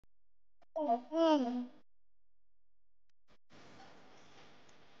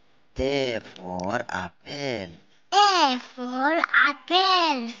A for apple. A for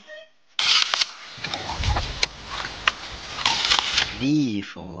apple. B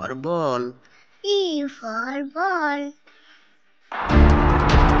for ball. B for ball.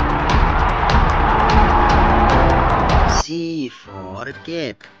 C for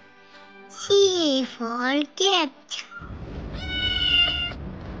cat. C for cat.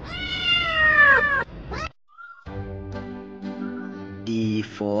 D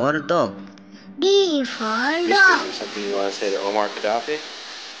for dog. D for dog. Something you want to say to Omar Gaddafi?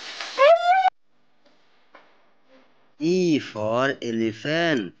 E for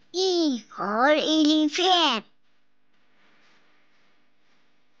elephant. E for elephant.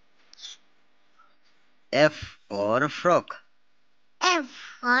 F for frog. F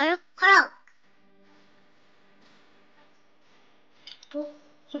for frog.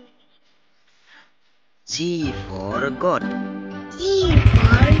 G for goat. G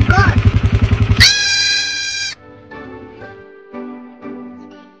for goat.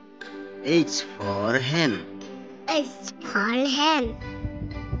 H for hen. H for hen.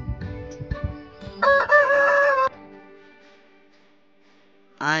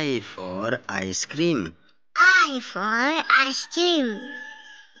 I for ice cream. I for ice cream.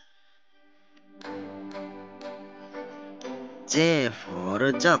 J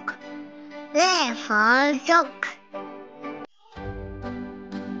for jug. J for jug.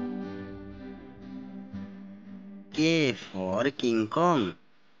 K for King Kong.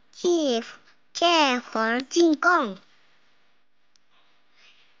 K for King Kong.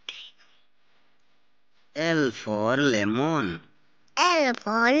 L for lemon. L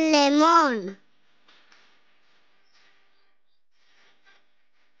for lemon.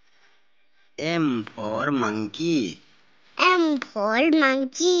 M for monkey. M for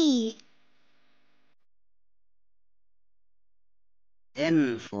monkey.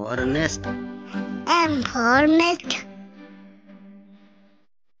 N for nest. N for nest.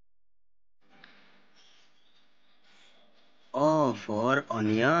 O for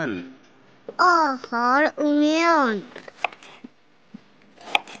onion. O for onion.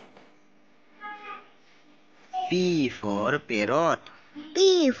 P for parrot.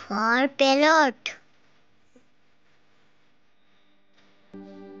 P for parrot.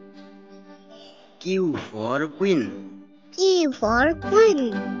 Q for queen. Q for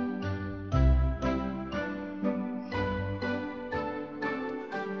queen.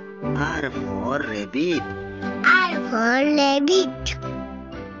 R for rabbit. R for rabbit.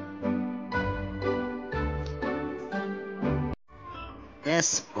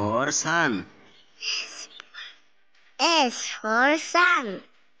 S for sun. S for sun.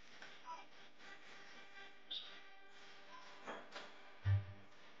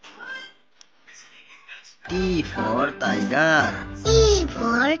 T for tiger. T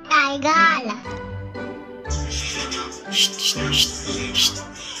for tiger.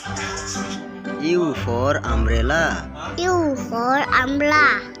 U for umbrella. U for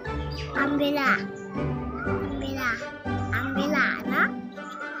umbrella. Umbrella. Umbrella. Umbrella, na?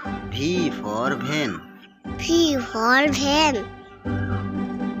 V for van. V for van.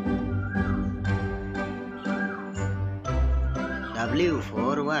 W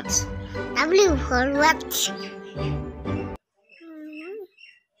for watch. W for watch.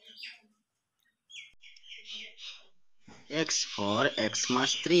 X for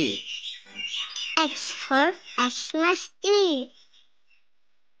Xmas tree. X for Xmas tree.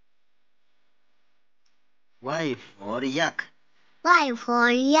 Y for yak. Y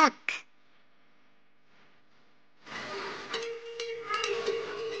for yak.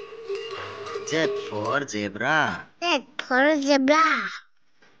 Z for zebra. Z for zebra.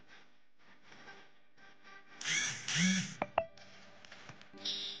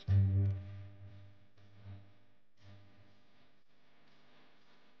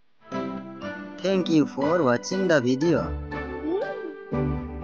 Thank you for watching the video.